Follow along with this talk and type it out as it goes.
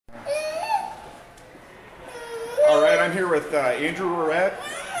I'm here with Andrew Rohret,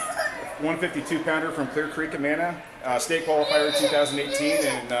 152-pounder from Clear Creek, Amana, state qualifier in 2018,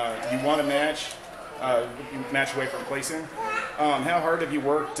 and you won a match away from placing. How hard have you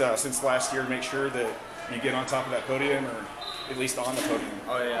worked since last year to make sure that you get on top of that podium, or at least on the podium?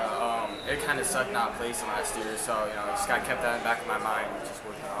 Oh yeah, it kind of sucked not placing last year, so just got kept that in the back of my mind, just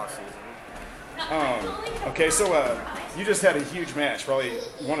working the off season. Okay, so you just had a huge match, probably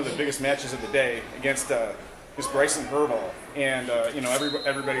one of the biggest matches of the day against Bryson Herval, and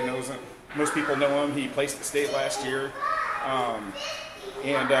everybody knows him. Most people know him. He placed at state last year, and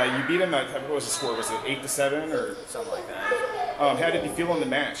you beat him. What was the score? Was it 8-7 or something like that? How did you feel in the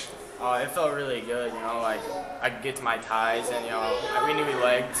match? It felt really good. Like I could get to my ties, and we knew we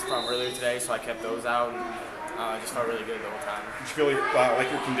legged from earlier today, so I kept those out. And, it just felt really good the whole time. Did you feel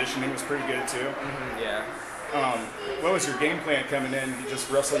like your conditioning was pretty good too? Mm-hmm, yeah. What was your game plan coming in? Did you just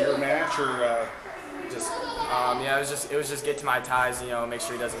wrestle your match, or just? Yeah, it was just get to my ties. Make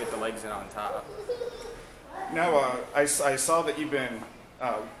sure he doesn't get the legs in on top. Now, I saw that you've been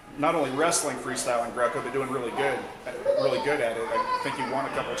not only wrestling freestyle and Greco, but doing really good at it. I think you won a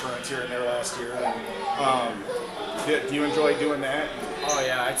couple tournaments here and there last year. And, do you enjoy doing that? Oh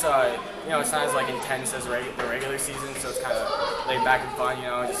yeah, it's it's not as intense as the regular season, so it's kind of laid back and fun.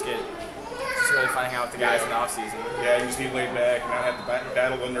 Just really finding out with the guys in the off season. Yeah, you just be laid back and not have to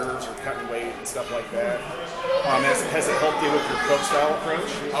battle the nerves or cutting weight and stuff like that. Has it helped you with your pro style approach?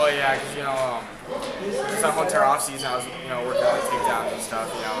 Oh yeah, because that whole entire off season I was working on the takedowns and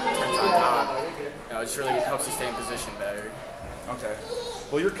stuff. Turns on top. It just really helps you stay in position better. Okay.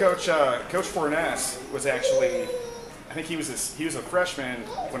 Well, your coach, Coach Fornes, was actually, I think he was a freshman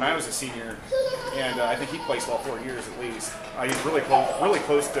when I was a senior, and I think he placed all 4 years at least. He's really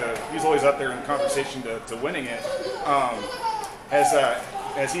close to. He's always up there in conversation to winning it.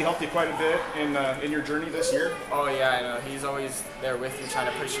 Has he helped you quite a bit in your journey this year? Oh yeah, I know. He's always there with you,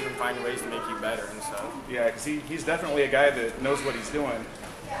 trying to push you and find ways to make you better and stuff. Yeah, because he's definitely a guy that knows what he's doing.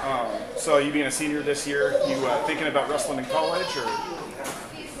 So you being a senior this year, you thinking about wrestling in college, or?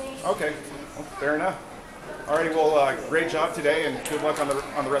 Okay, well, fair enough. Alrighty, well, great job today, and good luck on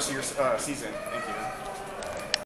the rest of your season. Thank you.